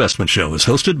Investment Show is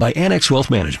hosted by Annex Wealth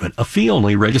Management, a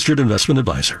fee-only registered investment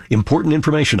advisor. Important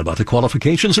information about the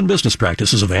qualifications and business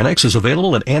practices of Annex is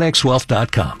available at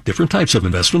annexwealth.com. Different types of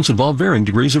investments involve varying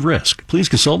degrees of risk. Please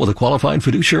consult with a qualified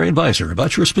fiduciary advisor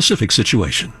about your specific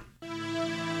situation.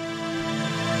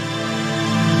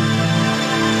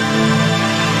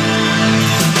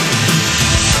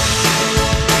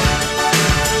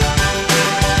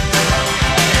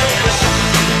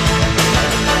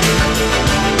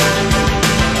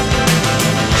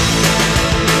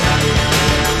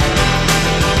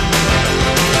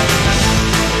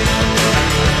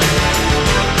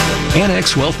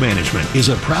 Annex Wealth Management is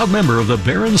a proud member of the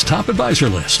Barron's Top Advisor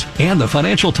List and the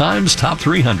Financial Times Top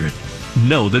 300.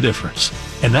 Know the difference.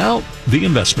 And now, The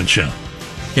Investment Show.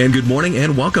 And good morning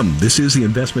and welcome. This is The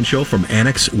Investment Show from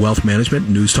Annex Wealth Management,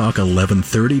 News Talk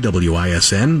 1130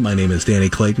 WISN. My name is Danny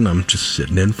Clayton. I'm just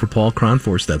sitting in for Paul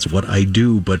Cronforce. That's what I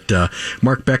do. But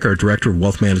Mark Beck, our Director of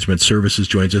Wealth Management Services,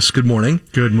 joins us. Good morning.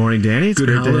 Good morning, Danny. It's good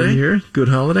great holiday. to be here. Good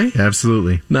holiday.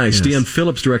 Absolutely. Nice. Yes. Deanne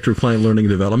Phillips, Director of Client Learning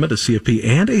and Development, a CFP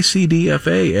and a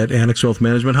CDFA at Annex Wealth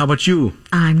Management. How about you?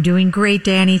 I'm doing great,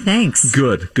 Danny. Thanks.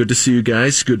 Good. Good to see you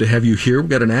guys. Good to have you here. We've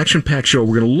got an action-packed show.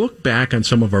 We're going to look back on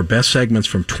some of our best segments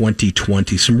from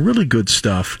 2020. Some really good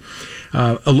stuff.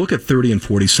 A look at 30 and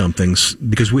 40-somethings,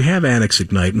 because we have Annex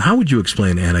Ignite. And how would you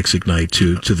explain Annex Ignite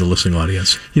to the listening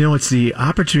audience? You know, it's the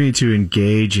opportunity to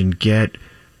engage and get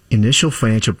initial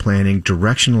financial planning,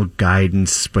 directional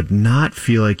guidance, but not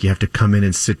feel like you have to come in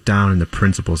and sit down in the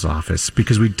principal's office,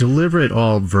 because we deliver it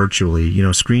all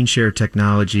virtually, screen share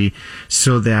technology,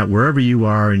 so that wherever you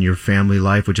are in your family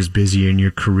life, which is busy in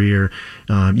your career,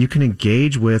 you can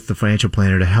engage with the financial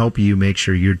planner to help you make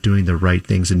sure you're doing the right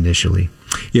things initially.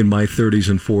 In my 30s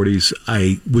and 40s,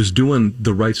 I was doing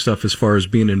the right stuff as far as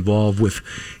being involved with,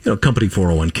 company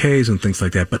 401ks and things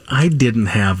like that, but I didn't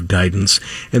have guidance.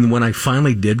 And when I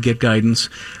finally did get guidance,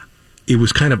 it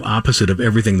was kind of opposite of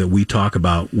everything that we talk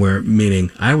about,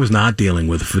 meaning I was not dealing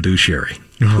with a fiduciary.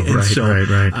 Oh, and right, so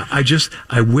right.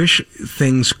 I wish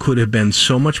things could have been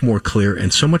so much more clear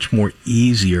and so much more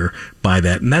easier by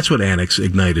that. And that's what Annex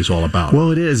Ignite is all about.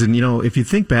 Well, it is. And, if you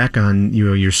think back on,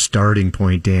 your starting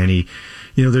point, Danny,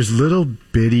 there's little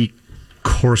bitty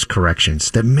course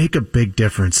corrections that make a big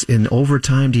difference. And over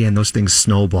time, Deanne, those things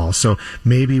snowball. So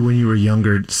maybe when you were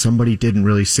younger, somebody didn't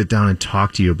really sit down and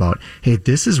talk to you about, hey,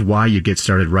 this is why you get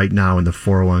started right now in the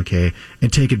 401k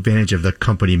and take advantage of the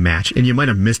company match. And you might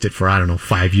have missed it for,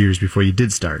 5 years before you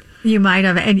did start. You might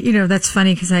have. And, that's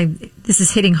funny because this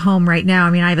is hitting home right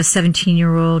now. I have a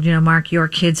 17-year-old, Mark, your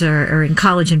kids are in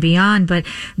college and beyond, but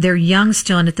they're young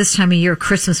still. And at this time of year,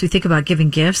 Christmas, we think about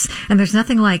giving gifts, and there's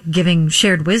nothing like giving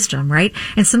shared wisdom, right?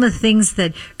 And some of the things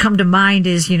that come to mind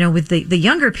is, with the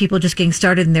younger people just getting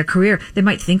started in their career, they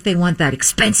might think they want that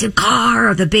expensive car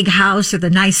or the big house or the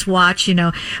nice watch,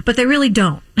 but they really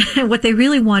don't. What they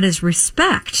really want is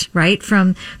respect, right,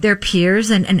 from their peers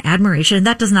and admiration. And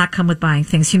that does not come with buying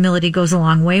things. Humility goes a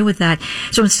long way with that.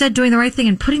 So instead, doing the right thing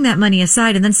and putting that money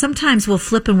aside. And then sometimes we'll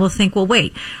flip and we'll think, well,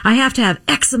 wait, I have to have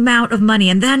X amount of money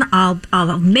and then I'll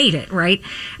have made it, right?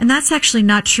 And that's actually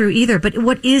not true either. But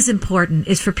what is important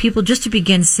is for people just to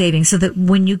begin saving, so that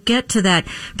when you get to that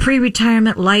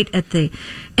pre-retirement light at the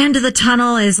end of the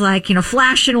tunnel is like,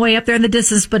 flashing way up there in the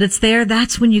distance, but it's there.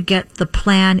 That's when you get the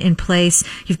plan in place.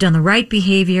 You've done the right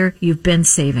behavior. You've been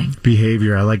saving.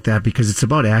 Behavior. I like that, because it's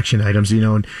about action items.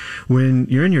 And when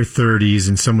you're in your 30s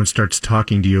and someone starts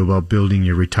talking to you about building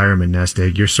your retirement nest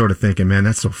egg, you're sort of thinking, man,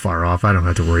 that's so far off. I don't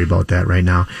have to worry about that right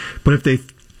now. But if they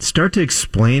start to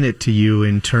explain it to you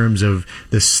in terms of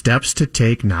the steps to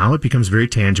take now, it becomes very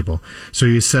tangible. So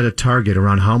you set a target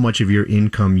around how much of your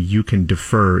income you can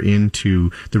defer into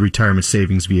the retirement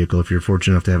savings vehicle if you're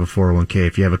fortunate enough to have a 401k,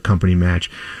 if you have a company match.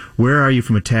 Where are you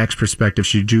from a tax perspective?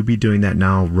 Should you be doing that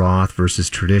now, Roth versus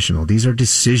traditional? These are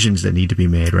decisions that need to be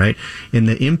made, right? And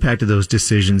the impact of those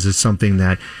decisions is something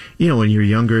that, when you're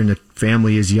younger and the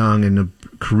family is young and the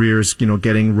career is,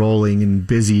 getting rolling and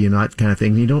busy and that kind of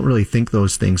thing, you don't really think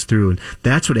those things through. And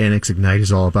that's what Annex Ignite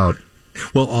is all about.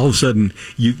 Well, all of a sudden,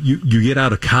 you get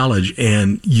out of college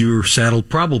and you're saddled,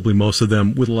 probably most of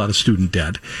them, with a lot of student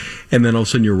debt. And then all of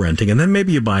a sudden you're renting. And then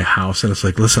maybe you buy a house and it's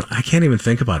like, listen, I can't even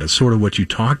think about it. It's sort of what you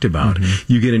talked about.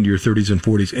 Mm-hmm. You get into your 30s and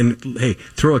 40s and, hey,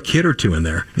 throw a kid or two in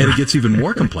there and it gets even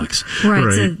more complex.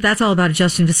 Right. So that's all about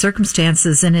adjusting to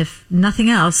circumstances. And if nothing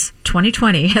else,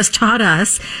 2020 has taught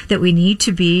us that we need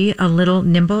to be a little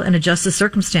nimble and adjust to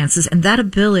circumstances. And that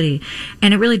ability,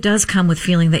 and it really does come with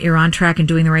feeling that you're on track and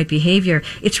doing the right behavior.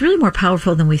 It's really more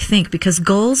powerful than we think, because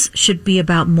goals should be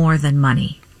about more than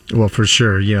money. Well, for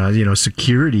sure. Yeah.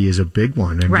 Security is a big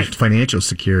one. I mean, Right. Financial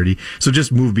security. So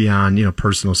just move beyond,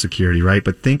 personal security, right?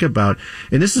 But think about,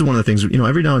 and this is one of the things,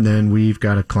 every now and then we've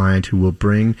got a client who will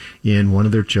bring in one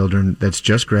of their children that's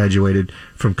just graduated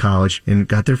from college and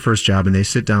got their first job, and they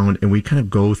sit down and we kind of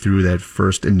go through that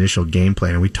first initial game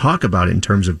plan, and we talk about it in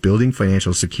terms of building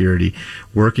financial security,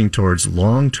 working towards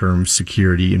long-term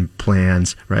security and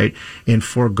plans, right? And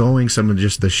foregoing some of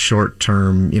just the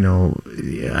short-term,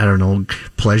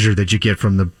 pleasure that you get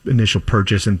from the initial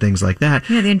purchase and things like that.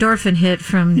 Yeah, the endorphin hit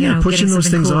from, pushing getting those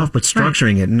something things cool. off, but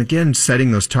structuring it. And again,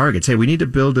 setting those targets. Hey, we need to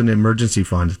build an emergency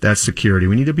fund. That's security.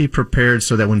 We need to be prepared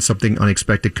so that when something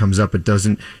unexpected comes up, it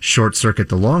doesn't short circuit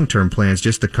the long-term plans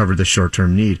just to cover the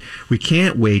short-term need. We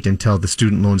can't wait until the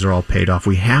student loans are all paid off.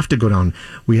 We have to go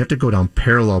down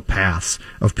parallel paths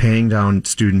of paying down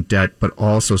student debt, but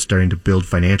also starting to build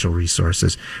financial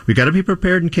resources. We got to be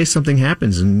prepared in case something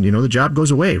happens and, the job goes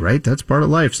away, right? That's part of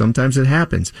life. Sometimes it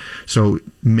happens. So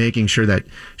making sure that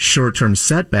short-term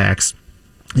setbacks,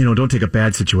 don't take a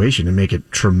bad situation and make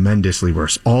it tremendously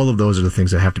worse. All of those are the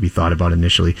things that have to be thought about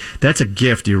initially. That's a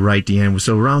gift. You're right, Deanne.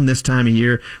 So around this time of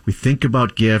year, we think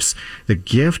about gifts, the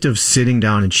gift of sitting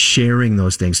down and sharing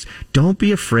those things. Don't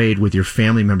be afraid with your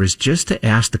family members just to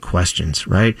ask the questions,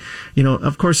 right?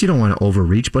 Of course, you don't want to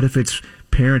overreach, but if it's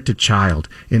parent to child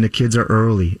and the kids are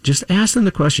early, just ask them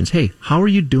the questions. Hey, how are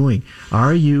you doing?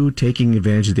 Are you taking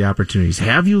advantage of the opportunities?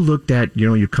 Have you looked at,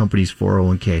 your company's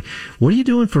 401k? What are you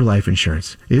doing for life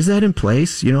insurance? Is that in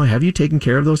place? Have you taken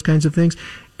care of those kinds of things?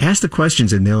 Ask the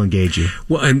questions and they'll engage you.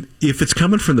 Well, and if it's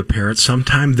coming from the parents,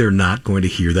 sometimes they're not going to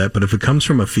hear that. But if it comes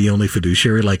from a fee-only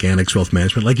fiduciary like Annex Wealth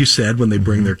Management, like you said, when they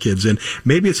bring their kids in,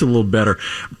 maybe it's a little better.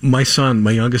 My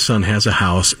youngest son has a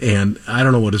house, and I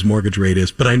don't know what his mortgage rate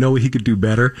is, but I know he could do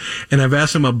better. And I've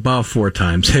asked him about 4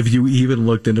 times, have you even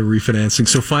looked into refinancing?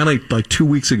 So finally, like 2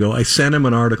 weeks ago, I sent him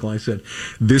an article. I said,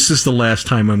 this is the last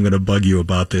time I'm going to bug you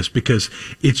about this, because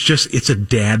it's a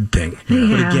dad thing. Yeah.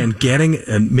 But again, getting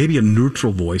maybe a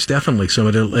neutral voice, definitely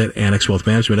someone at Annex Wealth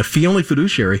Management, a fee-only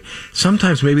fiduciary,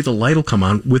 sometimes maybe the light will come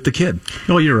on with the kid.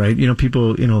 Oh, you're right.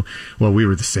 People, we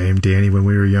were the same, Danny, when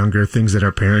we were younger. Things that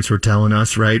our parents were telling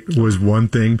us, right, was one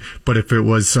thing. But if it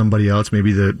was somebody else,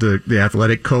 maybe the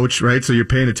athletic coach, right? So you're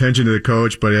paying attention to the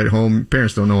coach, but at home,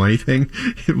 parents don't know anything.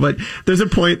 But there's a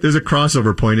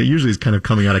crossover point. It usually is kind of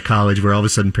coming out of college where all of a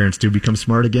sudden parents do become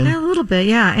smart again. A little bit,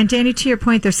 yeah. And Danny, to your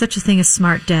point, there's such a thing as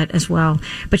smart debt as well.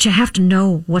 But you have to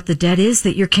know what the debt is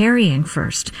that you're carrying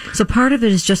first. So part of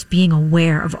it is just being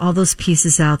aware of all those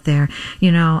pieces out there.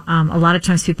 A lot of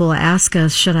times people ask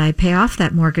us, should I pay off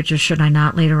that mortgage or should I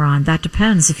not later on? That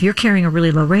depends. If you're carrying a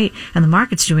really low rate and the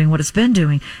market's doing what it's been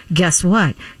doing, guess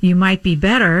what? You might be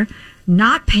better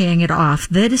not paying it off.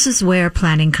 This is where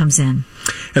planning comes in.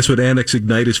 That's what Annex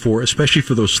Ignite is for, especially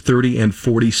for those 30 and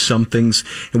 40-somethings.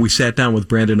 And we sat down with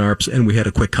Brandon Arps and we had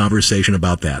a quick conversation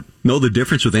about that. Know the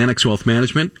difference with Annex Wealth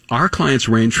Management? Our clients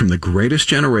range from the greatest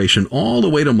generation all the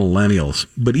way to millennials.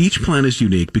 But each plan is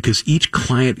unique because each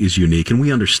client is unique, and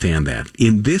we understand that.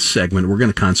 In this segment, we're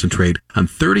going to concentrate on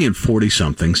 30 and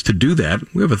 40-somethings. To do that,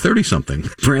 we have a 30-something.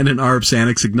 Brandon Arps,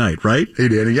 Annex Ignite, right? Hey,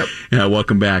 Danny. Yep. Yeah,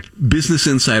 welcome back. Business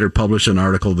Insider published an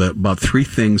article about 3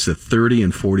 things that 30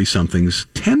 and 40-somethings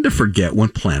tend to forget when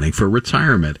planning for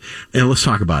retirement. And let's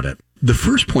talk about it. The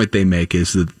first point they make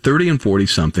is that 30 and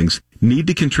 40-somethings need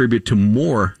to contribute to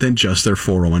more than just their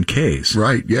 401ks.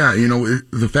 Right. Yeah.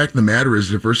 The fact of the matter is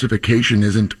diversification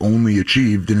isn't only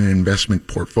achieved in an investment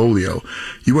portfolio.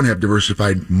 You want to have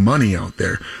diversified money out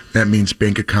there. That means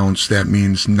bank accounts. That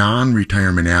means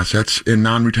non-retirement assets, and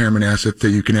non-retirement assets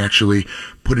that you can actually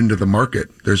put into the market.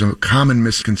 There's a common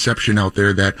misconception out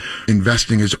there that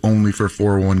investing is only for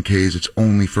 401ks. It's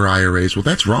only for IRAs. Well,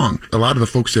 that's wrong. A lot of the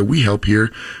folks that we help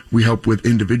here, we help with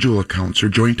individual accounts or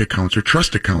joint accounts or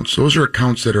trust accounts. Those are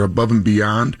accounts that are above and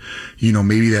beyond,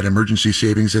 maybe that emergency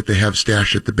savings that they have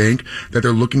stashed at the bank that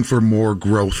they're looking for more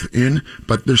growth in,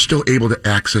 but they're still able to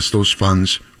access those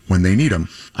funds when they need them.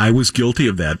 I was guilty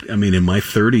of that. I mean, in my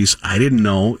 30s, I didn't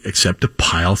know except to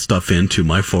pile stuff into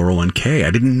my 401k.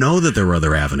 I didn't know that there were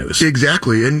other avenues.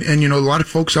 Exactly. And a lot of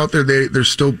folks out there, they're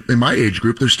still, in my age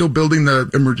group, they're still building the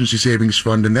emergency savings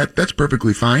fund, and that's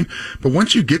perfectly fine. But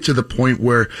once you get to the point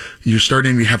where you're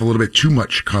starting to have a little bit too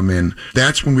much come in,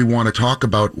 that's when we want to talk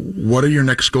about what are your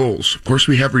next goals. Of course,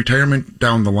 we have retirement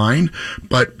down the line,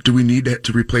 but do we need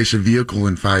to replace a vehicle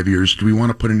in 5 years? Do we want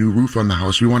to put a new roof on the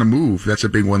house? Do we want to move? That's a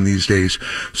big one these days.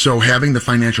 So having the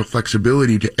financial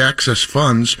flexibility to access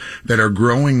funds that are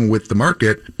growing with the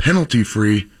market penalty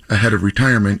free ahead of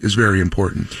retirement is very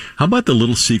important. How about the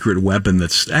little secret weapon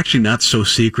that's actually not so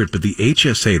secret, but the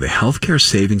HSA, the Healthcare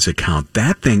Savings Account?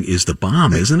 That thing is the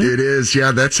bomb, isn't it? It is,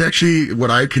 yeah. That's actually what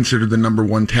I consider the number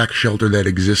one tax shelter that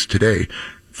exists today.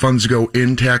 Funds go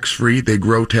in tax-free, they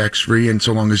grow tax-free, and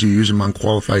so long as you use them on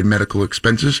qualified medical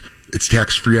expenses, it's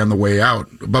tax-free on the way out.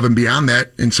 Above and beyond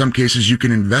that, in some cases, you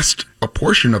can invest a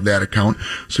portion of that account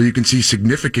so you can see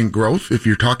significant growth if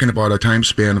you're talking about a time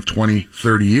span of 20,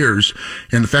 30 years.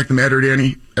 And the fact of the matter,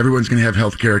 Danny, everyone's going to have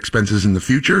healthcare expenses in the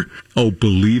future. Oh,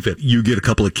 believe it. You get a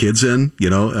couple of kids in,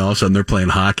 all of a sudden they're playing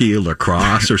hockey,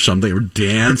 lacrosse or something, or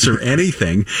dance or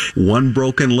anything. One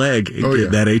broken leg,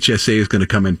 that HSA is going to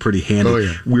come in pretty handy. Oh,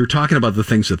 yeah. We were talking about the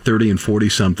things that 30 and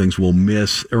 40-somethings will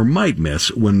miss or might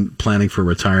miss when planning for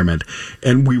retirement.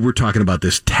 And we were talking about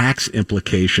this tax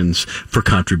implications for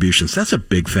contributions. That's a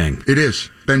big thing. It is.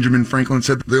 Benjamin Franklin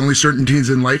said the only certainties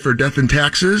in life are death and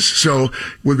taxes. So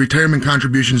with retirement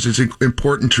contributions, it's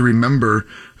important to remember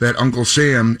that Uncle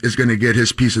Sam is going to get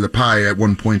his piece of the pie at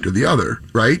one point or the other,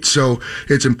 right? So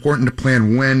it's important to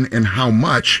plan when and how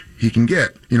much he can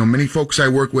get. Many folks I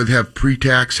work with have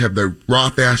pre-tax, have their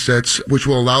Roth assets, which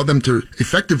will allow them to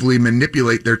effectively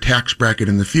manipulate their tax bracket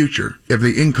in the future. If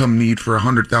the income need for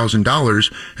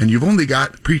 $100,000 and you've only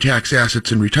got pre-tax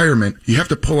assets in retirement, you have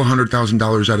to pull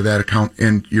 $100,000 out of that account,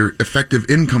 and your effective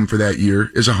income for that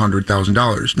year is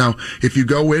 $100,000. Now, if you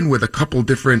go in with a couple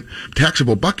different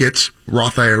taxable buckets,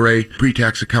 Roth IRA,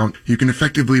 pre-tax account, you can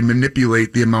effectively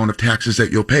manipulate the amount of taxes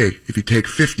that you'll pay. If you take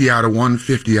 50 out of one,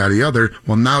 50 out of the other,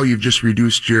 well, now you've just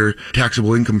reduced your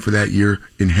taxable income for that year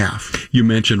in half. You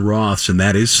mentioned Roths, and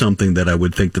that is something that I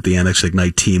would think that the Annex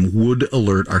Ignite team would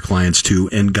alert our clients to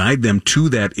and guide them to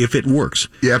that if it works.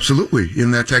 Yeah, absolutely.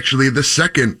 And that's actually the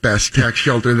second best tax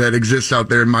shelter that exists out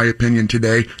there, in my opinion,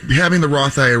 today. Having the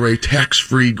Roth IRA,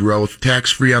 tax-free growth,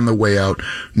 tax-free on the way out,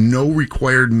 no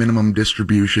required minimum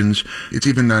distributions. It's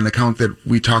even an account that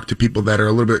we talk to people that are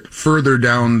a little bit further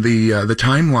down the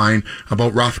timeline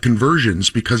about Roth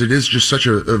conversions, because it is just such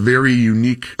a very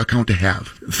unique account to have.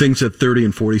 Things that 30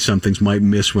 and 40-somethings might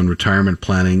miss when retirement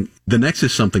planning. The next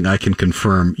is something I can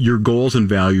confirm. Your goals and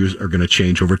values are going to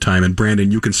change over time. And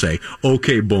Brandon, you can say,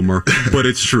 okay, boomer, but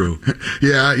it's true.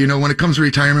 Yeah, when it comes to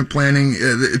retirement planning,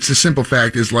 it's a simple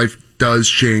fact is life does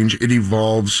change, it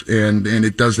evolves, and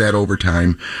it does that over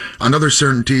time. Another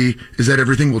certainty is that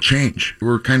everything will change.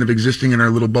 We're kind of existing in our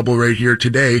little bubble right here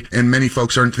today, and many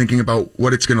folks aren't thinking about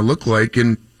what it's going to look like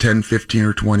in 10, 15,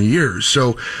 or 20 years.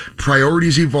 So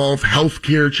priorities evolve,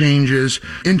 healthcare changes,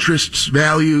 interests,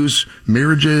 values,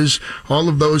 marriages, all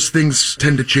of those things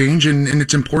tend to change, and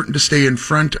it's important to stay in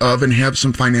front of and have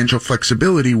some financial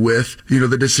flexibility with,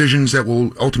 the decisions that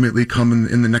will ultimately come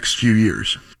in the next few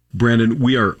years. Brandon,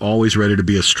 we are always ready to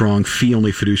be a strong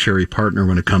fee-only fiduciary partner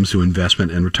when it comes to investment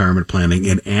and retirement planning,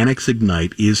 and Annex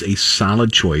Ignite is a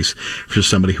solid choice for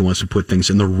somebody who wants to put things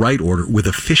in the right order with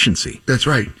efficiency. That's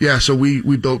right. Yeah, so we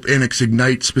built Annex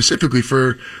Ignite specifically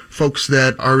for folks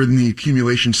that are in the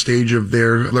accumulation stage of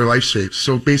their life stage.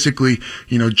 So basically,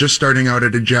 just starting out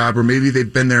at a job, or maybe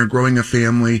they've been there growing a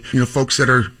family, folks that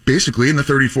are basically in the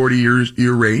 30, 40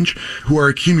 year range who are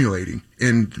accumulating.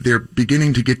 And they're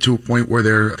beginning to get to a point where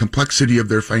their complexity of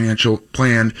their financial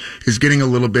plan is getting a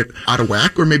little bit out of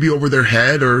whack, or maybe over their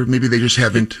head, or maybe they just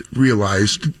haven't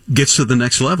realized. Gets to the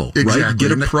next level, exactly. Right?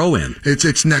 Get a pro in.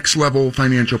 It's next level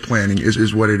financial planning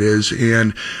is what it is.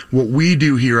 And what we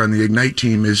do here on the Ignite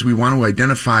team is we want to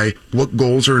identify what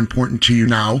goals are important to you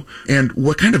now and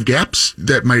what kind of gaps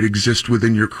that might exist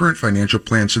within your current financial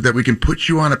plan, so that we can put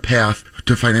you on a path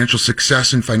to financial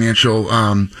success and financial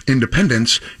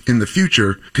independence in the future,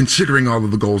 considering all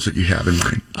of the goals that you have in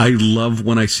mind. I love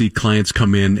when I see clients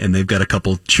come in and they've got a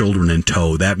couple children in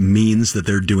tow. That means that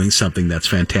they're doing something that's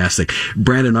fantastic.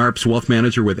 Brandon Arps, Wealth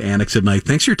Manager with Annex Ignite.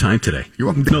 Thanks for your time today. You're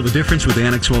welcome. Know the difference with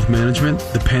Annex Wealth Management?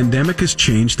 The pandemic has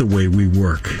changed the way we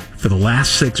work. For the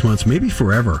last 6 months, maybe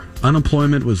forever,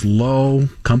 unemployment was low.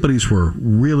 Companies were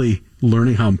really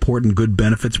learning how important good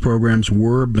benefits programs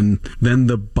were, and then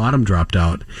the bottom dropped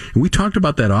out. And we talked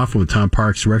about that often with Tom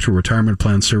Parks, Director of Retirement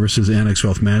Plan Services, Annex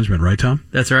Wealth Management. Right, Tom?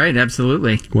 That's right.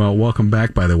 Absolutely. Well, welcome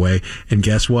back, by the way. And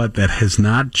guess what? That has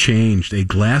not changed. A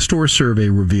Glassdoor survey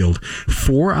revealed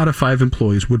 4 out of 5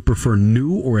 employees would prefer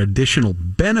new or additional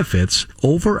benefits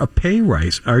over a pay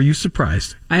rise. Are you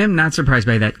surprised? I am not surprised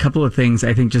by that. Couple of things.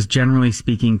 I think just generally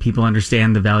speaking, people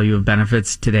understand the value of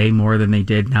benefits today more than they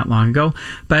did not long ago.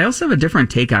 But I also have a different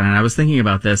take on it. I was thinking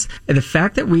about this. The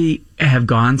fact that we have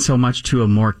gone so much to a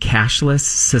more cashless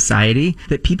society,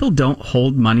 that people don't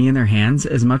hold money in their hands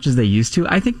as much as they used to,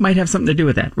 I think might have something to do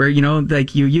with that. Where,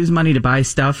 like you use money to buy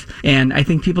stuff, and I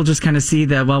think people just kind of see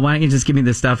that, well, why don't you just give me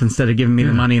this stuff instead of giving me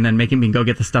the money and then making me go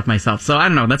get the stuff myself? So I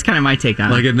don't know. That's kind of my take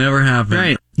on it. Like it never happened.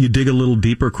 Right. You dig a little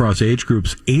deeper across age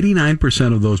groups,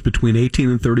 89% of those between 18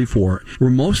 and 34 were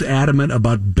most adamant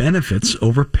about benefits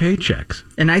over paychecks.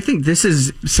 And I think this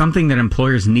is something that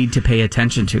employers need to pay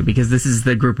attention to, because this is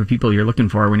the group of people you're looking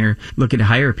for when you're looking to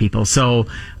hire people. So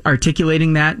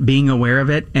articulating that, being aware of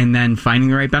it, and then finding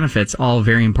the right benefits, all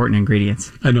very important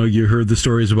ingredients. I know you heard the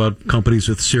stories about companies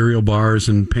with cereal bars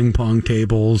and ping pong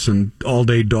tables and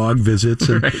all-day dog visits.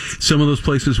 And Right. some of those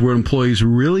places where employees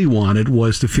really wanted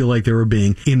was to feel like they were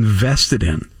being invested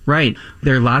in. Right.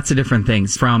 There are lots of different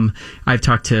things. From, I've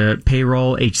talked to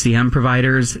payroll, HCM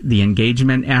providers, the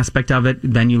engagement aspect of it.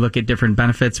 Then you look at different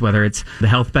benefits, whether it's the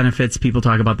health benefits, people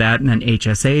talk about that. And then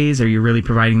HSAs, are you really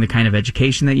providing the kind of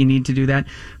education that you need to do that?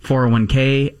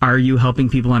 401k, are you helping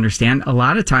people understand? A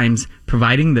lot of times,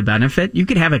 providing the benefit, you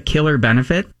could have a killer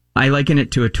benefit. I liken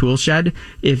it to a tool shed.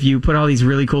 If you put all these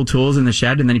really cool tools in the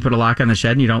shed and then you put a lock on the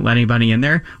shed and you don't let anybody in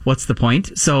there, what's the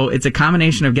point? So it's a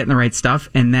combination of getting the right stuff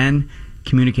and then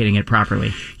communicating it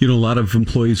properly. A lot of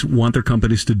employees want their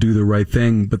companies to do the right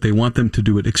thing, but they want them to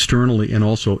do it externally and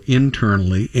also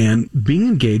internally. And being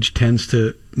engaged tends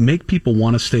to make people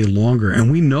want to stay longer.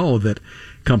 And we know that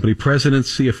company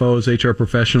presidents, CFOs, HR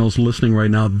professionals listening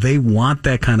right now, they want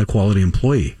that kind of quality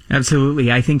employee.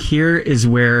 Absolutely. I think here is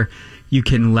where you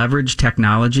can leverage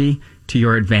technology to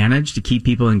your advantage to keep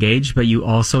people engaged, but you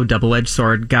also, double-edged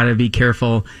sword, got to be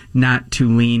careful not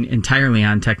to lean entirely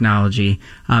on technology,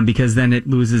 because then it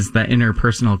loses the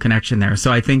interpersonal connection there.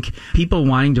 So I think people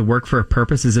wanting to work for a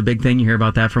purpose is a big thing. You hear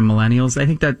about that from millennials. I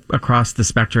think that across the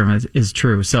spectrum is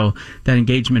true. So that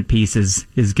engagement piece is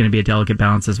going to be a delicate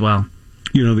balance as well.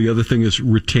 The other thing is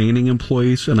retaining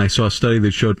employees. And I saw a study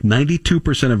that showed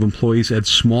 92% of employees at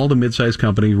small to mid-sized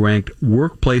companies ranked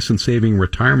workplace and saving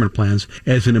retirement plans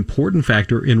as an important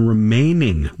factor in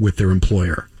remaining with their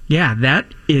employer. Yeah, that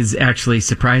is actually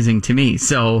surprising to me.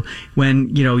 So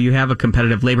when, you have a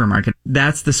competitive labor market,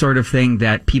 that's the sort of thing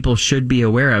that people should be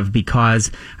aware of, because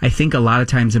I think a lot of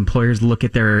times employers look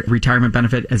at their retirement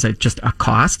benefit as just a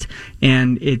cost,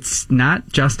 and it's not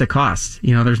just a cost.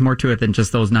 There's more to it than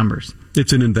just those numbers.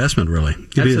 It's an investment, really.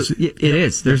 It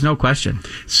is. There's no question.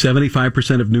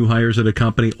 75% of new hires at a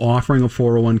company offering a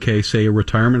 401k say a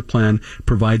retirement plan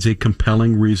provides a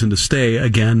compelling reason to stay.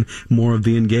 Again, more of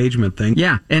the engagement thing.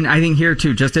 Yeah, and I think here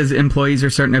too, just as employees are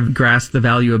starting to grasp the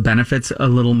value of benefits a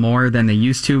little more than they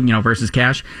used to, versus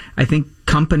cash, I think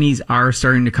companies are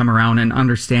starting to come around and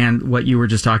understand what you were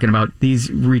just talking about.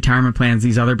 These retirement plans,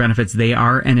 these other benefits, they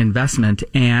are an investment,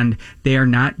 and they are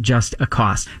not just a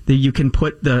cost. You can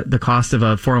put the cost of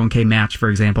a 401k match, for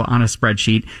example, on a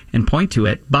spreadsheet and point to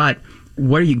it, but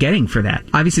what are you getting for that?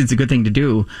 Obviously, it's a good thing to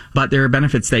do, but there are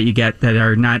benefits that you get that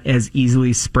are not as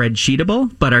easily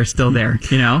spreadsheetable, but are still there,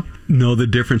 Know the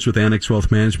difference with Annex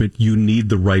Wealth Management. You need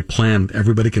the right plan.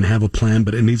 Everybody can have a plan,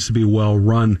 but it needs to be well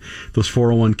run. Those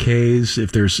 401ks,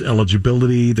 if there's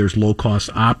eligibility, there's low cost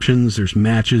options, there's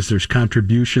matches, there's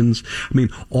contributions.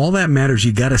 All that matters.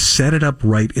 You got to set it up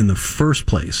right in the first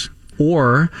place,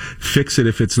 or fix it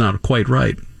if it's not quite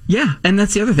right. Yeah, and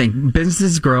that's the other thing.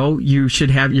 Businesses grow. You should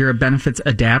have your benefits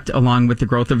adapt along with the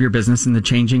growth of your business and the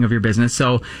changing of your business.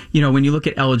 So, when you look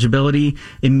at eligibility,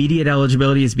 immediate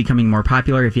eligibility is becoming more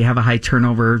popular. If you have a high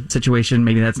turnover situation,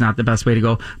 maybe that's not the best way to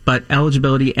go. But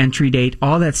eligibility, entry date,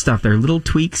 all that stuff, they're little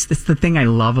tweaks. That's the thing I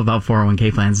love about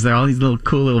 401k plans. There are all these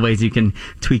cool little ways you can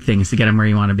tweak things to get them where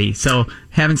you want to be. So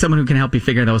having someone who can help you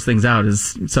figure those things out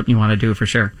is something you want to do for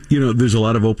sure. There's a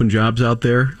lot of open jobs out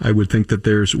there. I would think that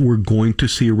we're going to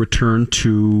see a return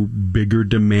to bigger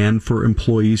demand for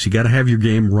employees. You got to have your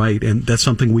game right, and that's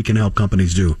something we can help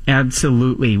companies do.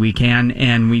 Absolutely, we can,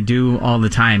 and we do all the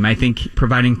time. I think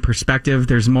providing perspective,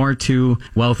 there's more to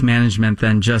wealth management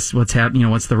than just what's happening.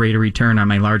 What's the rate of return on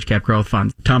my large cap growth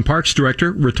fund? Tom Parks,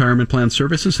 Director, Retirement Plan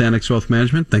Services, Annex Wealth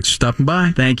Management. Thanks for stopping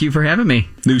by. Thank you for having me.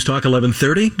 News Talk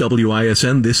 1130, WIS us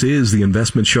in. This is the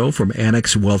investment show from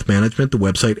Annex Wealth Management, the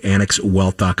website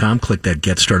annexwealth.com. Click that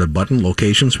Get Started button.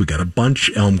 Locations, we got a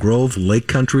bunch: Elm Grove, Lake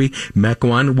Country,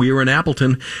 Mequon. We are in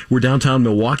Appleton. We're downtown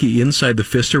Milwaukee, inside the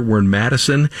Pfister. We're in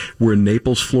Madison. We're in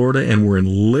Naples, Florida, and we're in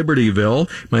Libertyville.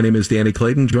 My name is Danny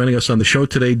Clayton. Joining us on the show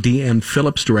today, Deanne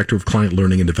Phillips, Director of Client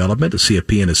Learning and Development, a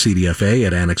CFP and a CDFA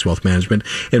at Annex Wealth Management,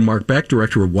 and Mark Beck,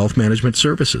 Director of Wealth Management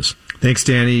Services. Thanks,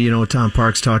 Danny. Tom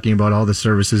Park's talking about all the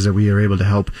services that we are able to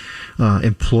help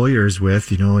employers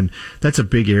with, and that's a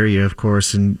big area, of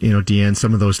course. And, Deanne,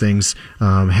 some of those things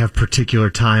have particular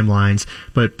timelines,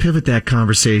 but pivot that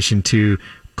conversation to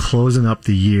closing up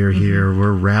the year here.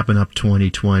 We're wrapping up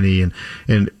 2020,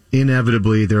 and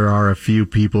inevitably there are a few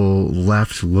people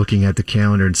left looking at the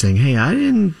calendar and saying, hey, I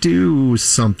didn't do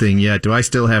something yet. Do I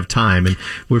still have time? And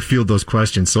we'll field those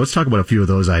questions. So let's talk about a few of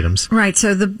those items. Right.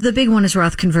 So the big one is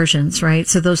Roth conversions, right?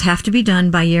 So those have to be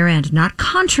done by year end, not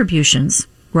contributions.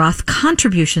 Roth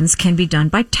contributions can be done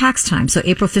by tax time. So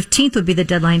April 15th would be the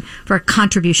deadline for a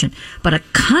contribution. But a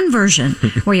conversion,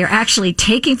 where you're actually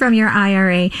taking from your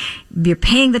IRA, you're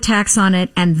paying the tax on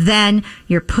it, and then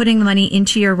you're putting the money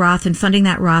into your Roth and funding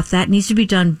that Roth, that needs to be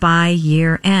done by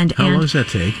year end. How long does that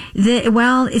take?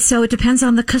 So it depends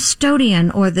on the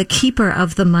custodian or the keeper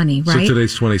of the money, right? So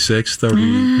today's 26th, 30.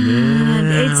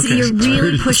 You're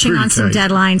really pushing on some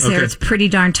deadlines there. Okay. It's pretty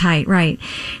darn tight, right?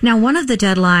 Now, one of the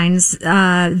deadlines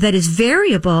that is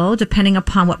variable depending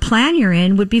upon what plan you're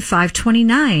in would be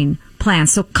 529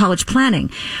 plans, so college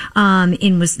planning.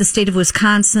 In the state of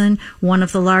Wisconsin, one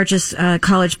of the largest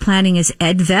college planning is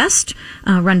EdVest,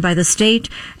 run by the state.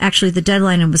 Actually, the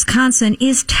deadline in Wisconsin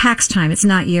is tax time. It's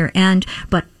not year end,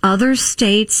 but other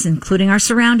states, including our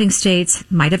surrounding states,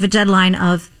 might have a deadline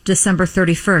of December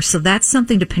 31st. So that's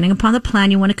something, depending upon the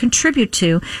plan you want to contribute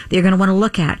to, that you're going to want to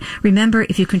look at. Remember,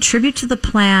 if you contribute to the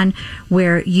plan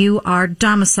where you are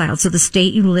domiciled, so the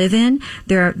state you live in,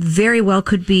 there very well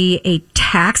could be a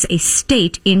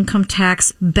state income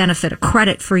tax benefit, a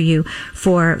credit for you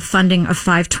for funding a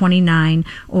 529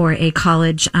 or a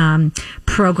college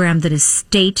program that is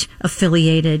state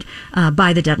affiliated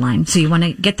by the deadline. So you want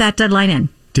to get that deadline in.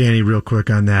 Danny, real quick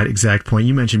on that exact point.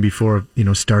 You mentioned before,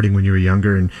 starting when you were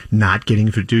younger and not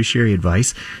getting fiduciary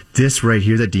advice. This right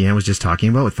here that Deanne was just talking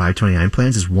about with 529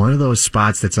 plans is one of those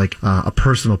spots that's like a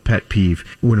personal pet peeve.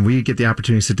 When we get the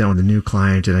opportunity to sit down with a new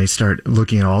client and I start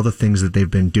looking at all the things that they've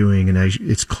been doing, and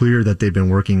it's clear that they've been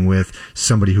working with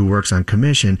somebody who works on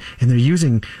commission, and they're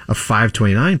using a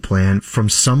 529 plan from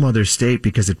some other state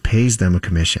because it pays them a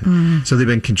commission. So they've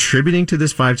been contributing to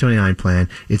this 529 plan.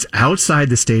 It's outside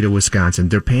the state of Wisconsin.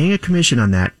 They're paying a commission on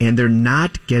that, and they're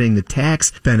not getting the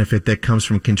tax benefit that comes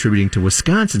from contributing to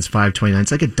Wisconsin's 529.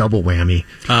 It's like a double whammy.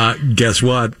 Guess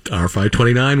what? Our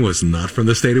 529 was not from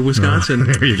the state of Wisconsin.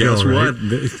 There you Guess go, right? what?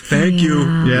 Thank you.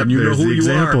 Yep, you know who the you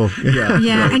example. are.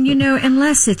 Yeah, right. And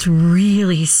unless it's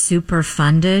really super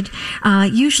funded,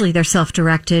 usually they're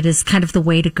self-directed is kind of the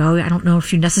way to go. I don't know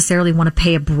if you necessarily want to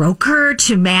pay a broker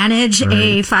to manage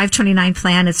a 529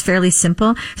 plan. It's fairly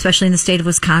simple, especially in the state of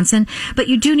Wisconsin. But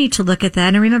you do need to look at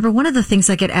that. And remember, one of the things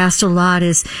I get asked a lot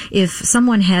is if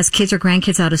someone has kids or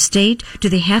grandkids out of state, do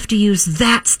they have to use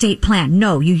that state plan?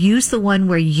 No, you use the one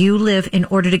where you live in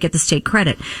order to get the state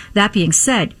credit. That being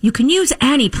said, you can use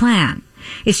any plan.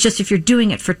 It's just if you're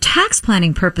doing it for tax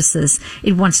planning purposes,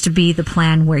 it wants to be the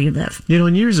plan where you live.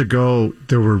 And years ago,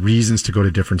 there were reasons to go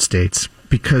to different states.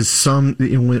 Because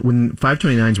when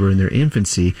 529s were in their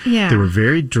infancy, they were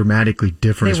very dramatically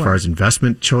different as far as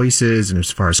investment choices and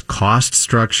as far as cost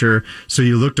structure. So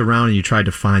you looked around and you tried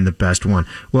to find the best one.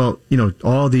 Well,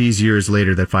 all these years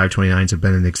later that 529s have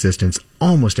been in existence,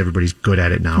 almost everybody's good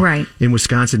at it now. Right. In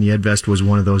Wisconsin, the EdVest was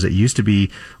one of those that used to be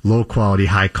low quality,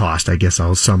 high cost. I guess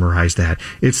I'll summarize that.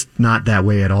 It's not that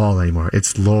way at all anymore.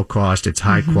 It's low cost. It's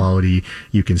high quality.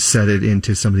 You can set it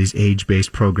into some of these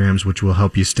age-based programs, which will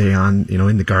help you stay on,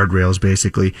 in the guardrails,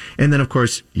 basically. And then, of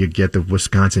course, you get the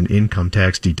Wisconsin income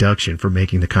tax deduction for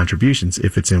making the contributions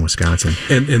if it's in Wisconsin.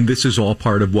 And this is all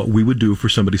part of what we would do for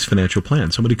somebody's financial plan.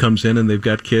 Somebody comes in and they've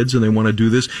got kids and they want to do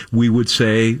this. We would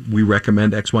say we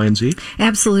recommend X, Y, and Z.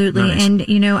 Absolutely. Nice. And,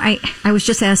 I was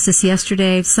just asked this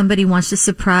yesterday. If somebody wants to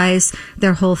surprise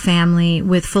their whole family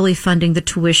with fully funding the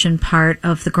tuition part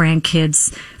of the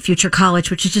grandkids' future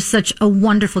college, which is just such a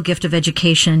wonderful gift of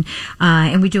education.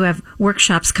 And we do have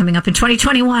workshops coming up in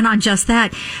 2021 on just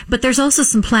that. But there's also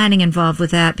some planning involved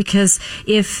with that, because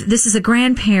if this is a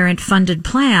grandparent funded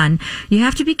plan, you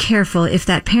have to be careful if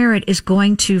that parent is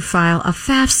going to file a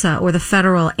FAFSA or the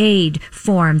federal aid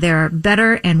form. There are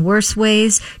better and worse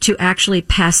ways to actually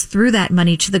pass through that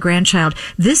money to the grandchild.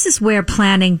 This is where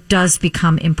planning does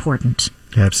become important.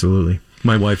 Absolutely.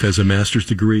 My wife has a master's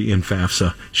degree in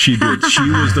FAFSA. She did. She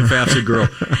was the FAFSA girl.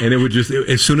 And it would just,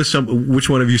 as soon as which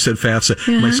one of you said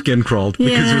FAFSA, my skin crawled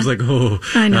because it was like, oh.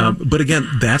 I know. But again,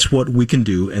 that's what we can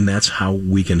do, and that's how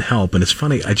we can help. And it's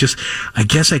funny, I guess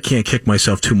I can't kick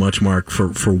myself too much, Mark,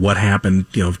 for what happened,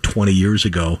 20 years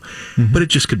ago. Mm-hmm. But it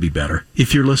just could be better.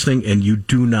 If you're listening and you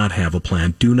do not have a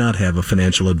plan, do not have a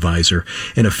financial advisor,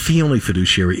 and a fee-only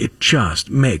fiduciary, it just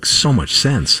makes so much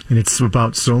sense. And it's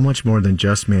about so much more than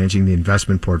just managing the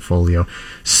investment portfolio.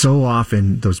 So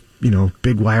often those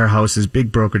big wirehouses,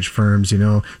 big brokerage firms,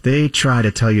 they try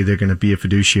to tell you they're going to be a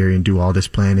fiduciary and do all this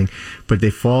planning, but they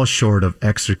fall short of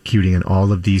executing in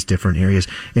all of these different areas.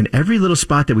 And every little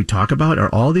spot that we talk about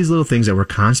are all these little things that we're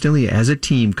constantly, as a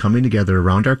team, coming together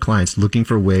around our clients, looking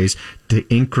for ways to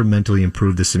incrementally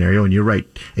improve the scenario. And you're right,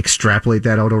 extrapolate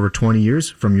that out over 20 years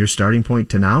from your starting point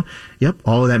to now. Yep,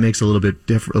 all of that makes a little bit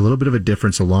of a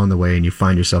difference along the way, and you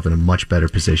find yourself in a much better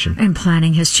position. And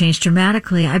planning has changed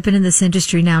dramatically. I've been in this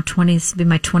industry now it's been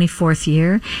my 24th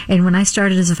year, and when I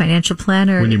started as a financial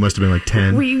planner, when you must have been like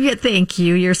 10. Thank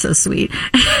you, you're so sweet.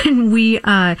 And we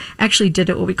actually did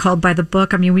it what we called by the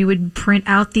book. I mean, we would print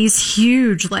out these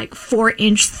huge, like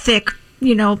 4-inch thick,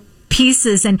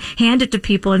 pieces and hand it to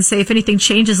people and say, if anything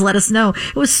changes, let us know.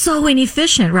 It was so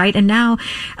inefficient, right? And now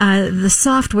the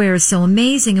software is so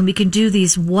amazing, and we can do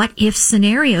these what-if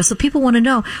scenarios. So people want to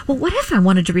know, well, what if I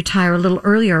wanted to retire a little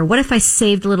earlier? What if I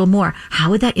saved a little more? How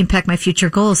would that impact my future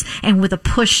goals? And with a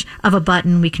push of a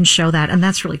button, we can show that, and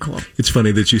that's really cool. It's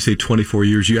funny that you say 24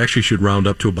 years. You actually should round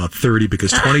up to about 30,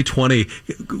 because 2020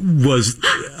 was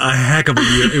a heck of a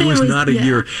year. It was not a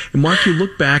year. And Mark, you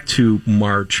look back to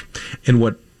March and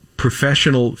what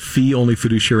professional fee-only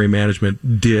fiduciary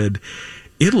management did.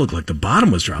 It looked like the bottom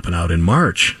was dropping out in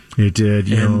March. It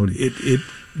did. And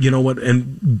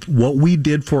what we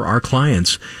did for our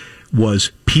clients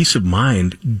was peace of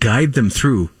mind, guide them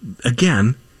through.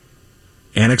 Again,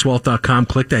 annexwealth.com,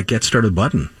 click that Get Started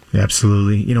button.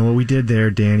 Absolutely. What we did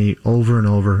there, Danny, over and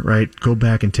over, right? Go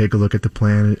back and take a look at the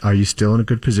plan. Are you still in a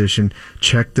good position?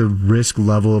 Check the risk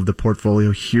level of the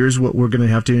portfolio. Here's what we're going to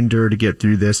have to endure to get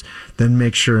through this. Then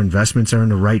make sure investments are in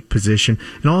the right position.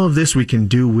 And all of this we can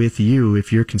do with you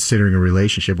if you're considering a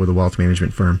relationship with a wealth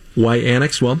management firm. Why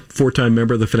Annex? Well, 4-time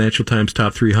member of the Financial Times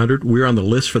Top 300. We're on the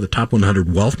list for the top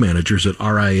 100 wealth managers at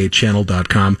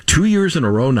RIAchannel.com. 2 years in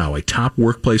a row now, a top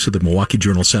workplace of the Milwaukee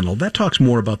Journal Sentinel. That talks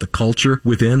more about the culture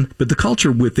within, but the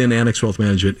culture within Annex Wealth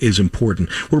Management is important.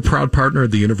 We're a proud partner of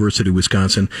the University of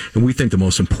Wisconsin, and we think the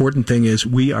most important thing is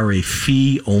we are a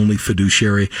fee-only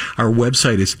fiduciary. Our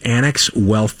website is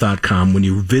annexwealth.com. When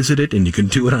you visit it, and you can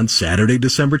do it on Saturday,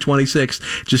 December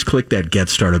 26th, just click that Get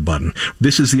Started button.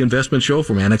 This is the Investment Show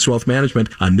from Annex Wealth Management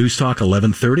on News Talk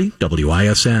 1130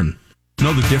 WISN.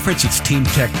 Know the difference? It's Team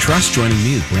Tech Trust. Joining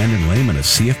me is Brandon Lehman, a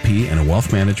CFP and a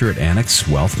wealth manager at Annex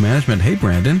Wealth Management. Hey,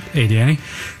 Brandon. Hey, Danny.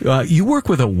 You work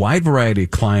with a wide variety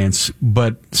of clients,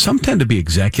 but some tend to be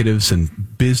executives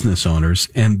and business owners,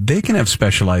 and they can have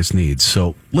specialized needs.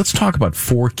 So let's talk about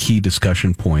 4 key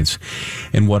discussion points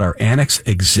and what our Annex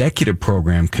Executive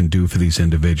Program can do for these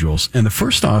individuals. And the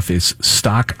first off is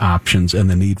stock options and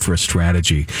the need for a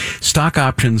strategy. Stock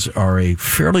options are a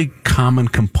fairly common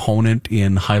component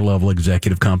in high-level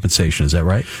executive compensation. Is that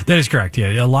right? That is correct.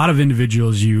 Yeah. A lot of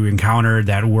individuals you encounter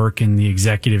that work in the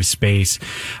executive space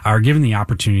are given the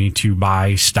opportunity to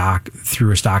buy stock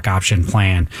through a stock option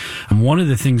plan. One of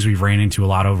the things we've ran into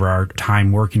a lot over our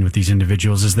time working with these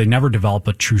individuals is they never develop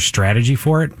a true strategy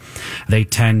for it. They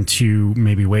tend to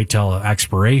maybe wait till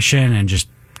expiration and just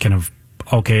kind of,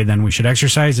 okay, then we should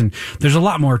exercise. And there's a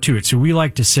lot more to it. So we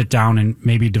like to sit down and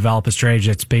maybe develop a strategy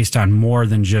that's based on more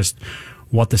than just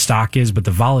what the stock is, but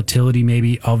the volatility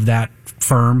maybe of that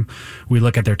firm. We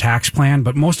look at their tax plan,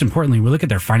 but most importantly, we look at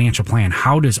their financial plan.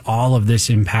 How does all of this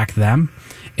impact them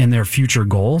in their future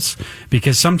goals?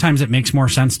 Because sometimes it makes more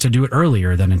sense to do it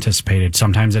earlier than anticipated.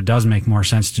 Sometimes it does make more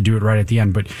sense to do it right at the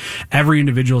end, but every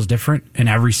individual is different and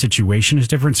every situation is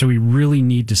different. So we really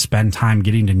need to spend time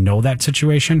getting to know that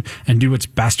situation and do what's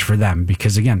best for them,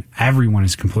 because again, everyone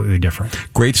is completely different.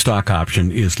 Great stock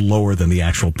option is lower than the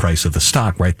actual price of the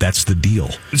stock, right? That's the deal.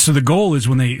 So the goal is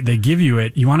when they give you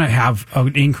it, you want to have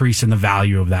an increase in the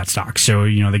value of that stock. So,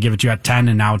 they give it to you at 10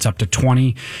 and now it's up to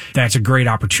 20. That's a great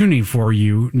opportunity for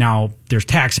you. Now, there's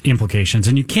tax implications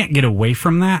and you can't get away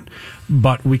from that,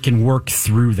 but we can work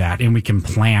through that and we can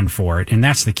plan for it. And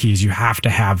that's the key, is you have to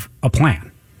have a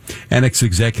plan. Annex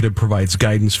Executive provides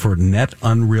guidance for net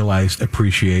unrealized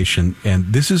appreciation. And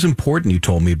this is important, you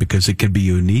told me, because it could be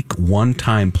a unique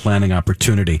one-time planning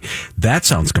opportunity. That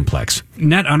sounds complex.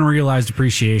 Net unrealized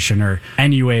appreciation, or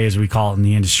NUA as we call it in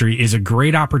the industry, is a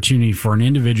great opportunity for an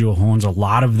individual who owns a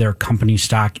lot of their company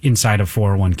stock inside of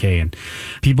 401k. And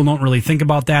people don't really think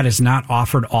about that. It's not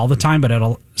offered all the time, but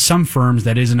at some firms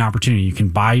that is an opportunity. You can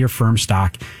buy your firm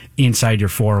stock inside your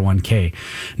 401k.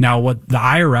 Now, what the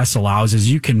IRS allows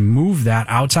is you can move that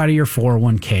outside of your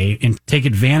 401k and take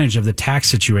advantage of the tax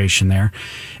situation there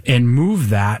and move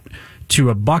that to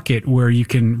a bucket where you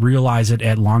can realize it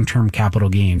at long-term capital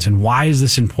gains. And why is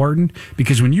this important?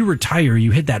 Because when you retire,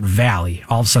 you hit that valley.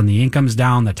 All of a sudden, the income's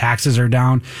down, the taxes are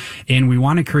down, and we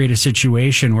want to create a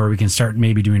situation where we can start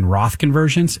maybe doing Roth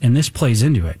conversions, and this plays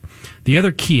into it. The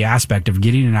other key aspect of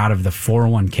getting it out of the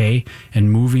 401k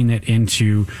and moving it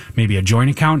into maybe a joint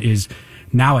account is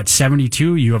now at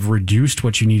 72, you have reduced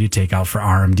what you need to take out for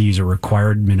RMDs, or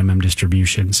required minimum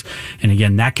distributions. And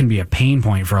again, that can be a pain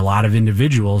point for a lot of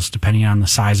individuals depending on the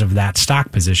size of that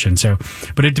stock position.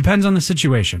 But it depends on the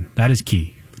situation. That is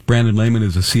key. Brandon Lehman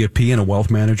is a CFP and a wealth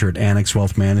manager at Annex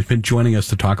Wealth Management, joining us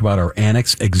to talk about our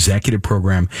Annex Executive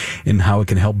Program and how it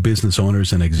can help business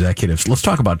owners and executives. Let's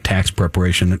talk about tax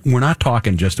preparation. We're not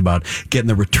talking just about getting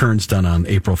the returns done on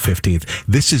April 15th.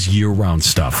 This is year-round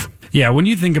stuff. Yeah, when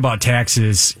you think about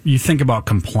taxes, you think about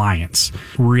compliance,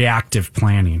 reactive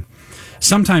planning.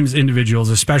 Sometimes individuals,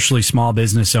 especially small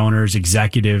business owners,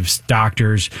 executives,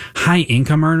 doctors, high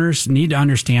income earners, need to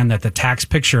understand that the tax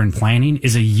picture and planning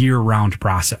is a year-round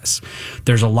process.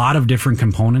 There's a lot of different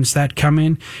components that come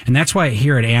in, and that's why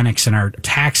here at Annex and our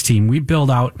tax team, we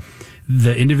build out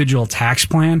the individual tax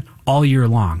plan all year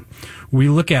long. We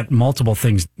look at multiple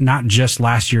things, not just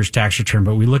last year's tax return,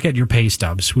 but we look at your pay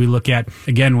stubs. We look at,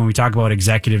 again, when we talk about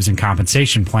executives and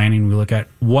compensation planning, we look at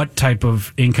what type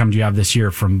of income do you have this year,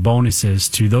 from bonuses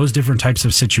to those different types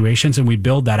of situations, and we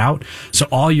build that out. So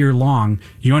all year long,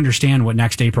 you understand what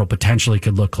next April potentially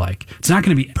could look like. It's not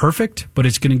going to be perfect, but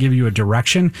it's going to give you a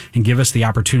direction and give us the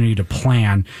opportunity to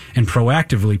plan and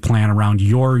proactively plan around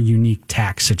your unique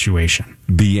tax situation.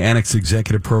 The Annex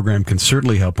Executive Program can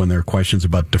certainly help when there are questions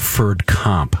about deferred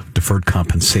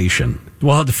compensation.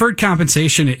 Well, deferred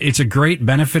compensation, it's a great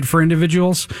benefit for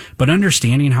individuals, but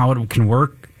understanding how it can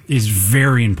work is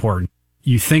very important.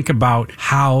 You think about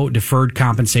how deferred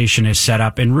compensation is set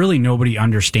up, and really nobody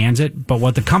understands it. But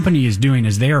what the company is doing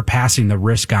is they are passing the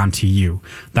risk on to you.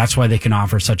 That's why they can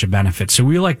offer such a benefit. So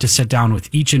we like to sit down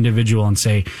with each individual and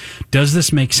say, does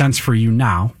this make sense for you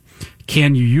now?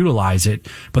 Can you utilize it?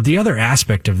 But the other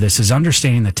aspect of this is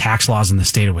understanding the tax laws in the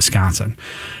state of Wisconsin.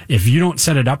 If you don't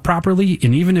set it up properly,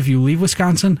 and even if you leave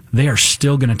Wisconsin, they are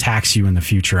still going to tax you in the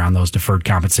future on those deferred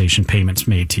compensation payments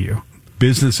made to you.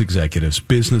 Business executives,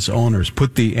 business owners,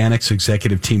 put the Annex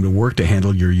Executive team to work to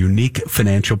handle your unique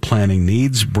financial planning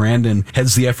needs. Brandon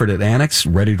heads the effort at Annex,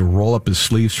 ready to roll up his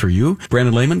sleeves for you.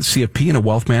 Brandon Lehman, CFP and a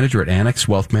wealth manager at Annex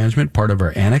Wealth Management, part of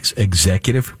our Annex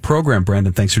Executive Program.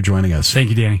 Brandon, thanks for joining us. Thank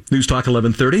you, Danny. News Talk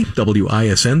 1130,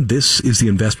 WISN. This is the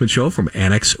investment show from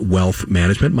Annex Wealth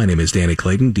Management. My name is Danny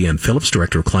Clayton. Deanne Phillips,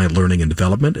 Director of Client Learning and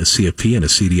Development, a CFP and a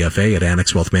CDFA at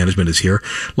Annex Wealth Management, is here,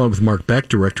 along with Mark Beck,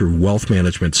 Director of Wealth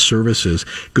Management Services.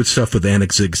 Good stuff with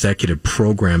Annex Executive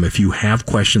Program. If you have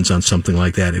questions on something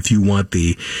like that, if you want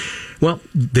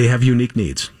they have unique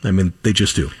needs. I mean, they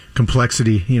just do.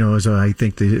 Complexity, is I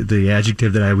think the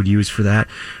adjective that I would use for that.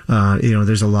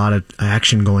 There's a lot of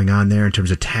action going on there in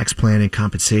terms of tax planning,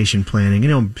 compensation planning,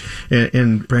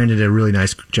 and Brandon did a really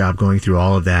nice job going through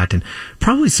all of that. And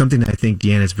probably something that I think,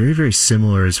 Deanna, is very, very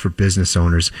similar is for business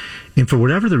owners. And for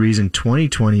whatever the reason,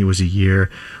 2020 was a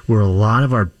year where a lot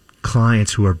of our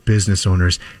clients who are business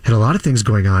owners had a lot of things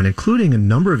going on, including a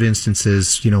number of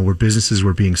instances, where businesses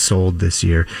were being sold this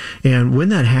year. And when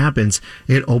that happens,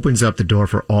 it opens up the door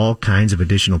for all kinds of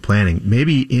additional planning.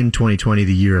 Maybe in 2020,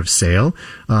 the year of sale,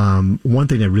 one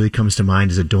thing that really comes to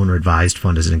mind is a donor advised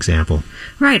fund as an example.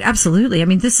 Right, absolutely. I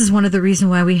mean, this is one of the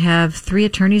reasons why we have 3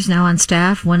 attorneys now on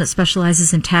staff, one that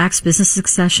specializes in tax, business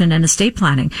succession, and estate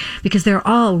planning, because they're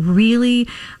all really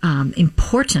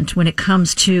important when it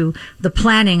comes to the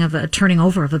planning of a turning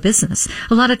over of a business.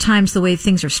 A lot of times the way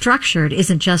things are structured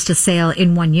isn't just a sale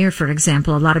in 1 year, for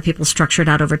example. A lot of people structure it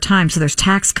out over time, so there's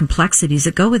tax complexities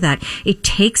that go with that. It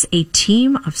takes a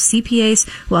team of CPAs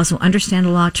who also understand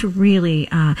the law to really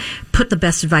put the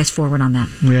best advice forward on that.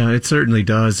 Yeah, it certainly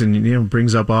does, and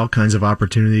brings up all kinds of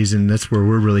opportunities, and that's where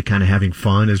we're really kind of having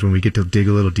fun, is when we get to dig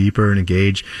a little deeper and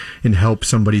engage and help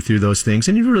somebody through those things,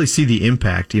 and you really see the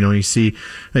impact. You see,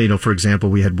 for example,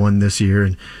 we had one this year,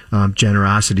 and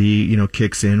generosity capacity,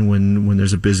 kicks in when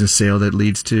there's a business sale that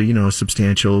leads to, a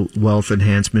substantial wealth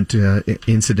enhancement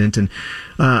incident. And,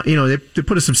 they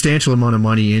put a substantial amount of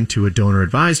money into a donor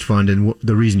advised fund. And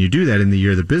the reason you do that in the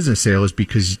year of the business sale is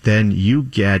because then you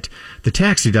get the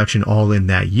tax deduction all in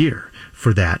that year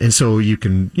for that. And so you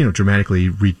can, dramatically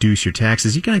reduce your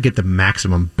taxes. You kind of get the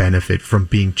maximum benefit from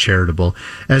being charitable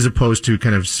as opposed to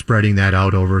kind of spreading that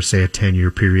out over, say, a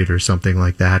 10-year period or something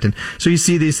like that. And so you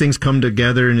see these things come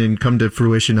together and come to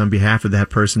fruition on behalf of that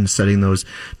person setting those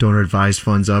donor advised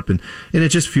funds up. And it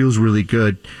just feels really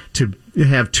good to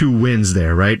have two wins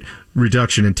there, right?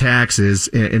 Reduction in taxes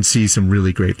and see some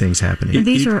really great things happening.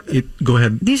 Go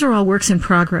ahead. These are all works in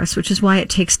progress, which is why it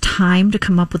takes time to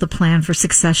come up with a plan for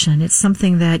succession. It's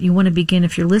something that you want to begin,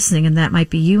 if you're listening, and that might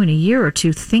be you in a year or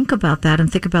two. Think about that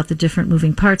and think about the different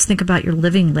moving parts. Think about your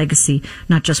living legacy,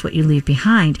 not just what you leave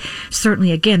behind.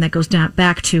 Certainly, again, that goes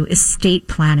back to estate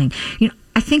planning.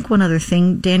 I think one other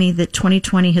thing, Danny, that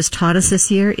 2020 has taught us this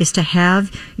year is to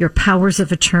have your powers of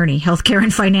attorney, healthcare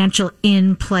and financial,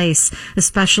 in place,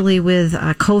 especially with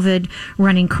COVID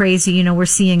running crazy. We're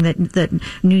seeing that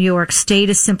New York State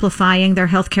is simplifying their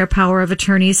healthcare power of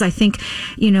attorneys. I think,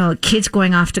 kids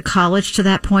going off to college to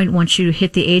that point, once you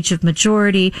hit the age of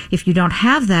majority, if you don't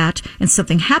have that and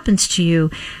something happens to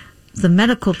you, the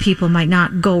medical people might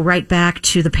not go right back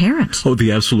to the parent. Oh, the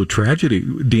absolute tragedy,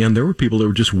 Deanne, there were people that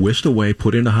were just whisked away,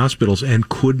 put into hospitals, and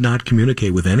could not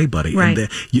communicate with anybody. Right.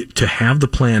 And to have the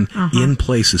plan in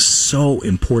place is so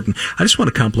important. I just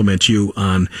want to compliment you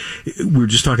on, we were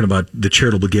just talking about the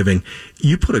charitable giving.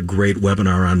 You put a great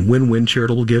webinar on win-win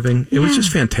charitable giving. It was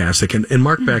just fantastic. And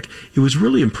Mark Beck, it was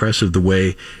really impressive the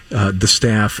way the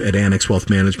staff at Annex Wealth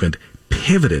Management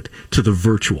pivoted to the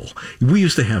virtual. We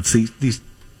used to have these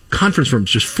conference rooms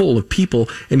just full of people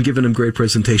and giving them great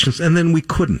presentations, and then we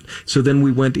couldn't. So then we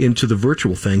went into the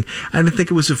virtual thing, and I think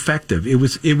it was effective. It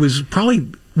was probably,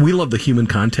 we love the human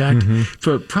contact,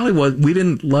 so it probably we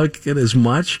didn't like it as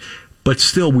much, but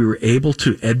still we were able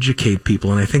to educate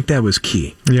people, and I think that was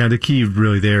key. Yeah, the key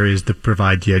really there is to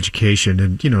provide the education,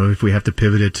 and if we have to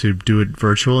pivot it to do it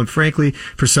virtual, and frankly,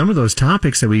 for some of those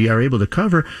topics that we are able to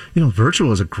cover,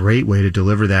 virtual is a great way to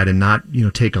deliver that and not,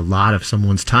 take a lot of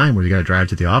someone's time where you got to drive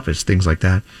to the office, things like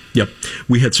that. Yep.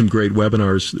 We had some great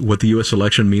webinars, what the U.S.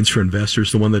 election means for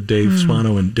investors, the one that Dave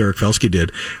Spano and Derek Felsky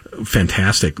did.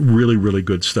 Fantastic. Really, really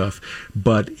good stuff.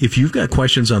 But if you've got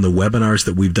questions on the webinars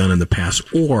that we've done in the past,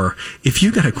 or if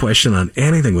you've got a question on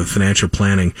anything with financial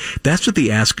planning, that's what the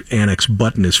Ask Annex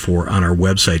button is for on our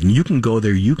website. And you can go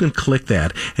there, you can click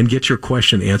that and get your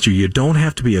question answered. You don't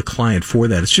have to be a client for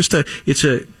that. It's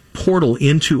a portal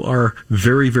into our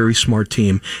very, very smart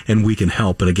team, and we can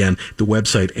help. And again, the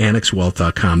website,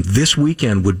 annexwealth.com. This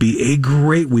weekend would be a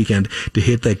great weekend to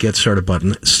hit that Get Started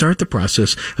button. Start the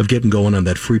process of getting going on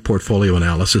that free portfolio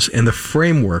analysis and the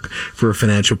framework for a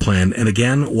financial plan. And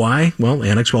again, why? Well,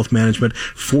 Annex Wealth Management,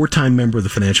 4-time member of the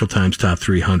Financial Times Top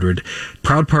 300,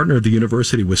 proud partner of the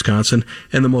University of Wisconsin,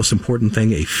 and the most important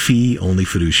thing, a fee-only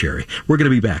fiduciary. We're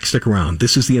going to be back. Stick around.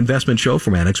 This is the Investment Show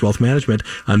from Annex Wealth Management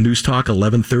on News Talk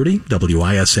 1130.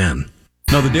 WISN.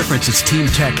 Know the difference. It's Team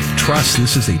Tech Trust.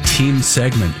 This is a team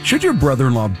segment. Should your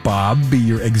brother-in-law, Bob, be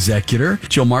your executor?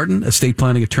 Jill Martin, estate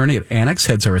planning attorney at Annex,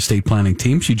 heads our estate planning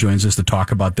team. She joins us to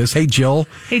talk about this. Hey, Jill.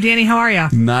 Hey, Danny. How are you?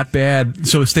 Not bad.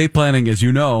 So estate planning, as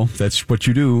you know, that's what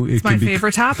you do. It's my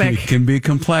favorite topic. It can be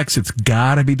complex. It's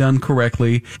got to be done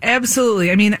correctly.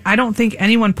 Absolutely. I mean, I don't think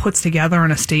anyone puts together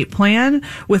an estate plan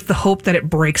with the hope that it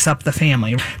breaks up the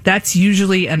family. That's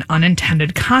usually an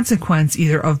unintended consequence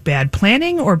either of bad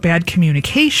planning or bad communication.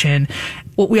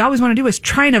 What we always want to do is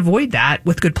try and avoid that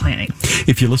with good planning.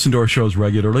 If you listen to our shows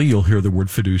regularly, you'll hear the word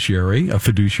fiduciary. A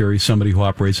fiduciary is somebody who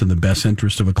operates in the best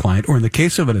interest of a client, or in the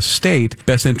case of an estate,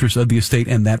 best interest of the estate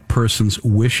and that person's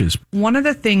wishes. One of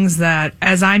the things that,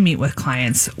 as I meet with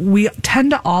clients, we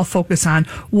tend to all focus on,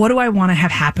 what do I want to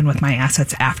have happen with my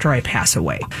assets after I pass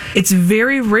away? It's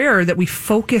very rare that we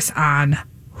focus on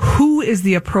who is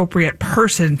the appropriate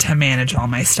person to manage all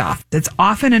my stuff. It's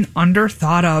often an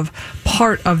underthought of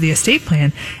part of the estate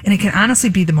plan, and it can honestly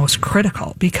be the most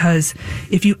critical, because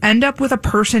if you end up with a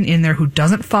person in there who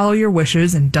doesn't follow your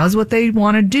wishes and does what they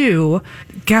want to do,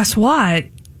 guess what?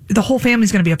 The whole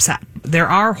family's going to be upset. There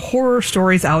are horror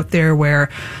stories out there where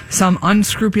some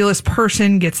unscrupulous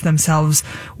person gets themselves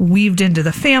weaved into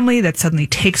the family that suddenly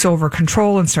takes over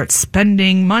control and starts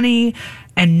spending money,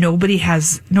 and nobody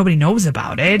knows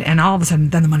about it, and all of a sudden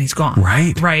then the money's gone.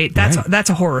 Right. That's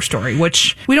a horror story,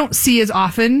 which we don't see as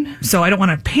often, so I don't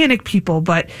want to panic people,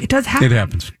 but it does happen. It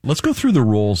happens. Let's go through the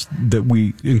roles that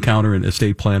we encounter in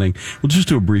estate planning. We'll just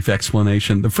do a brief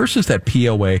explanation. The first is that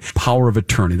POA, power of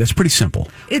attorney. That's pretty simple.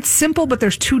 It's simple, but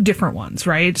there's two different ones,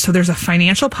 right? So there's a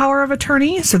financial power of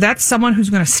attorney. So that's someone who's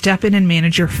going to step in and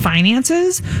manage your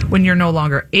finances when you're no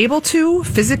longer able to,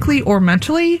 physically or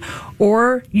mentally,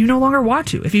 or you no longer want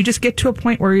to. If you just get to a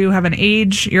point where you're at an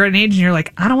age and you're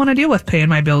like, I don't want to deal with paying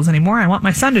my bills anymore, I want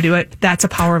my son to do it, that's a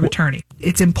power of attorney.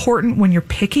 It's important when you're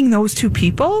picking those two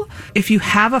people, if you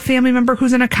have a family member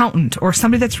who's an accountant or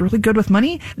somebody that's really good with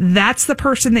money, that's the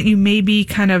person that you may be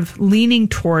kind of leaning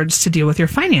towards to deal with your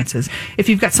finances. If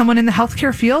you've got someone in the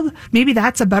healthcare field, maybe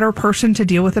that's a better person to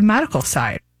deal with the medical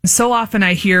side. So often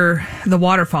I hear the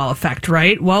waterfall effect,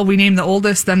 right? Well, we name the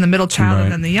oldest, then the middle child, Right.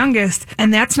 and then the youngest.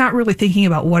 And that's not really thinking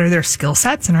about what are their skill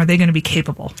sets and are they going to be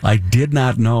capable. I did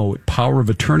not know power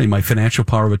of attorney, my financial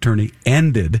power of attorney,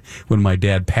 ended when my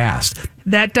dad passed.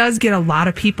 That does get a lot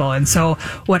of people. And so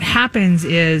what happens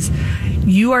is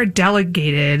you are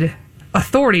delegated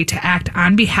authority to act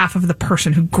on behalf of the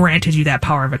person who granted you that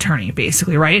power of attorney,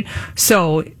 basically, right?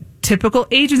 So typical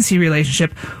agency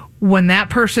relationship, when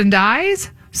that person dies,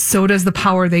 so does the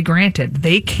power they granted.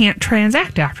 They can't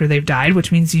transact after they've died,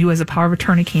 which means you as a power of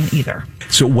attorney can't either.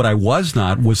 So what I was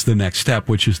not was the next step,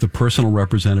 which is the personal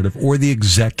representative or the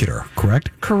executor, correct?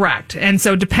 Correct. And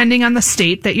so depending on the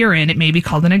state that you're in, it may be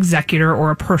called an executor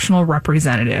or a personal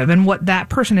representative. And what that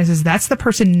person is that's the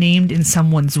person named in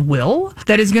someone's will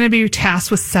that is going to be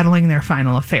tasked with settling their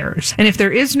final affairs. And if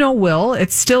there is no will,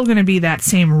 it's still going to be that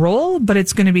same role, but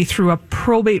it's going to be through a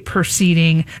probate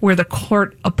proceeding where the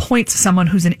court appoints someone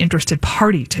who's an interested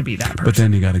party to be that person. But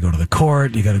then you got to go to the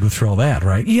court, you got to go through all that,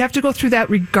 right? You have to go through that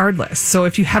regardless. So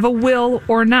if you have a will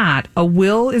or not, a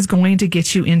will is going to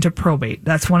get you into probate.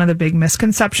 That's one of the big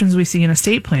misconceptions we see in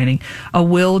estate planning. A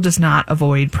will does not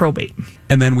avoid probate.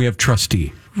 And then we have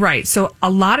trustee. Right. So a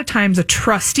lot of times a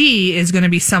trustee is going to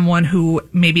be someone who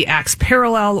maybe acts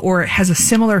parallel or has a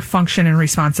similar function and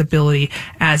responsibility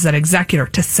as that executor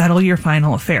to settle your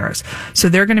final affairs. So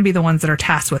they're going to be the ones that are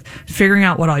tasked with figuring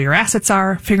out what all your assets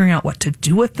are, figuring out what to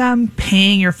do with them,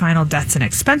 paying your final debts and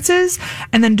expenses,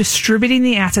 and then distributing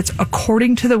the assets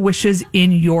according to the wishes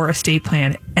in your estate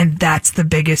plan. And that's the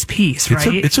biggest piece,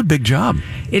 right? It's a big job.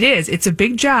 It is. It's a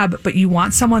big job, but you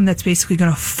want someone that's basically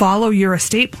going to follow your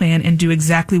estate plan and do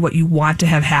exactly what you want to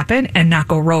have happen and not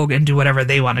go rogue and do whatever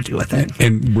they want to do with it.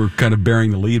 And we're kind of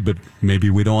bearing the lead, but maybe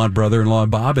we don't want brother-in-law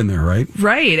Bob in there, right?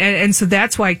 Right. And so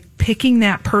that's why picking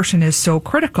that person is so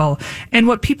critical. And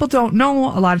what people don't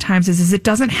know a lot of times is it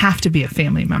doesn't have to be a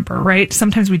family member, right?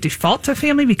 Sometimes we default to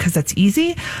family because that's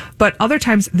easy, but other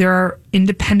times there are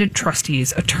independent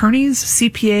trustees, attorneys,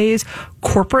 CPAs,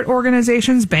 corporate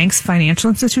organizations, banks, financial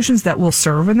institutions that will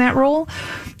serve in that role.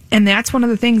 And that's one of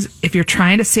the things, if you're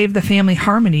trying to save the family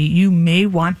harmony, you may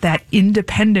want that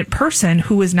independent person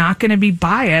who is not going to be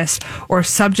biased or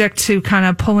subject to kind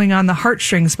of pulling on the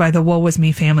heartstrings by the woe was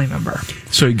me family member.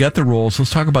 So you got the roles.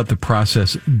 Let's talk about the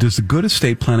process. Does the good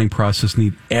estate planning process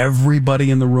need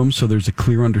everybody in the room so there's a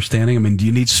clear understanding? I mean, do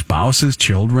you need spouses,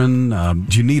 children?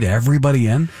 Do you need everybody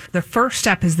in? The first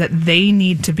step is that they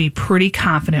need to be pretty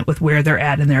confident with where they're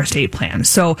at in their estate plan.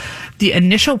 So the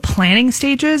initial planning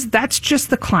stages, that's just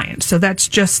the client. So that's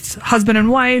just husband and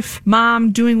wife,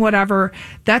 mom, doing whatever.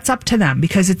 That's up to them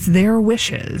because it's their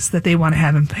wishes that they want to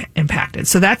have impacted.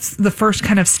 So that's the first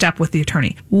kind of step with the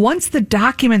attorney. Once the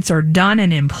documents are done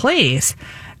and in place,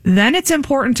 then it's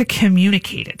important to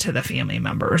communicate it to the family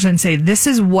members and say, this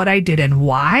is what I did and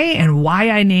why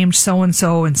I named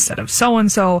so-and-so instead of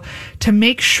so-and-so, to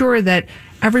make sure that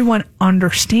everyone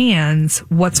understands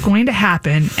what's going to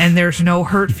happen and there's no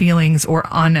hurt feelings or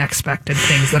unexpected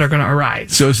things that are going to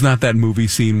arise. So it's not that movie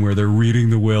scene where they're reading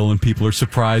the will and people are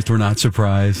surprised or not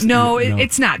surprised? No,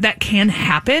 it's not. That can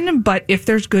happen, but if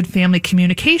there's good family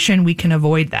communication, we can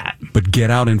avoid that. But get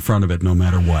out in front of it no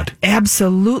matter what.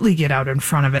 Absolutely get out in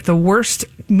front of it. The worst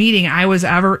meeting I was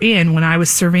ever in when I was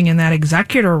serving in that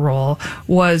executor role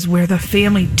was where the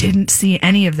family didn't see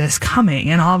any of this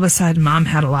coming. And all of a sudden, mom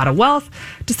had a lot of wealth,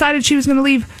 decided she was going to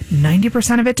leave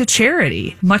 90% of it to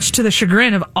charity, much to the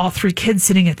chagrin of all three kids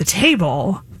sitting at the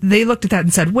table. They looked at that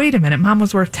and said, wait a minute, mom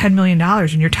was worth $10 million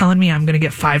and you're telling me I'm going to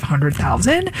get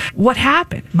 $500,000? What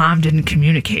happened? Mom didn't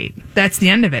communicate. That's the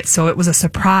end of it. So it was a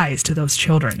surprise to those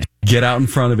children. Get out in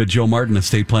front of it. Jill Martin,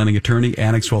 estate planning attorney,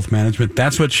 Annex Wealth Management.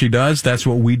 That's what she does. That's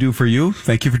what we do for you.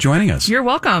 Thank you for joining us. You're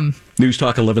welcome. News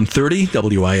Talk 1130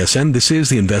 WISN. This is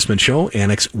the investment show,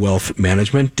 Annex Wealth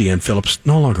Management. Deanne Phillips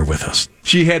no longer with us.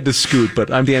 She had to scoot, but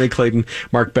I'm Danny Clayton.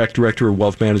 Mark Beck, Director of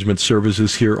Wealth Management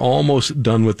Services here, almost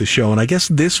done with the show. And I guess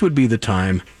this would be the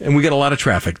time, and we got a lot of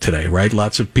traffic today, right?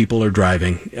 Lots of people are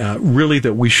driving. Really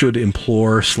that we should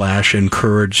implore /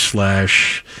 encourage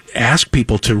 / ask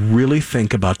people to really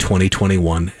think about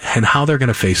 2021 and how they're going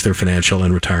to face their financial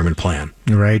and retirement plan.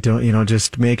 Right. Don't,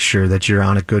 just make sure that you're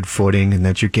on a good footing and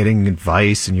that you're getting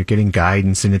advice and you're getting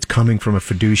guidance and it's coming from a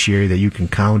fiduciary that you can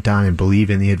count on and believe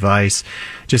in the advice.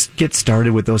 Just get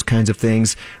started with those kinds of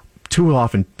things. Too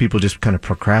often people just kind of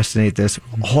procrastinate this.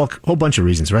 A whole bunch of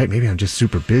reasons, right? Maybe I'm just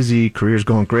super busy, career's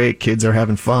going great, kids are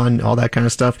having fun, all that kind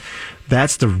of stuff.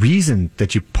 That's the reason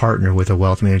that you partner with a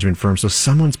wealth management firm. So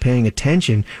someone's paying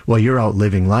attention while you're out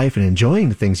living life and enjoying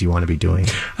the things you want to be doing.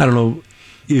 I don't know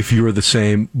if you're the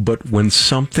same, but when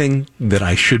something that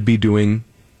I should be doing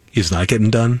is not getting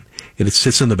done, it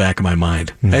sits in the back of my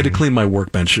mind. I had to clean my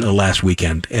workbench last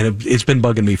weekend, and it's been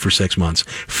bugging me for 6 months.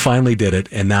 Finally did it,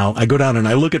 and now I go down and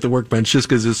I look at the workbench just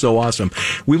because it's so awesome.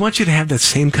 We want you to have that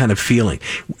same kind of feeling,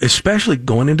 especially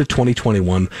going into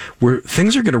 2021, where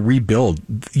things are going to rebuild.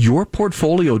 Your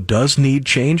portfolio does need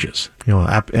changes.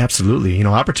 Absolutely.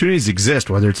 Opportunities exist,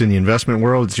 whether it's in the investment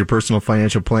world, it's your personal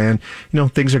financial plan.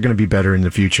 Things are going to be better in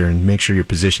the future, and make sure you're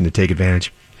positioned to take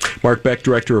advantage. Mark Beck,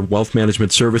 Director of Wealth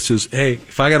Management Services. Hey,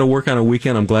 if I got to work on a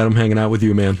weekend, I'm glad I'm hanging out with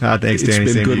you, man. Thanks, Danny.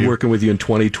 It's been good working with you in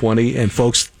 2020. And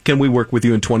folks, can we work with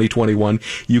you in 2021?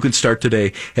 You can start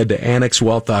today. Head to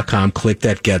annexwealth.com. Click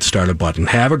that Get Started button.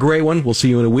 Have a great one. We'll see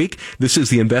you in a week. This is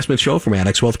the Investment Show from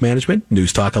Annex Wealth Management.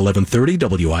 News Talk 1130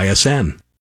 WISN.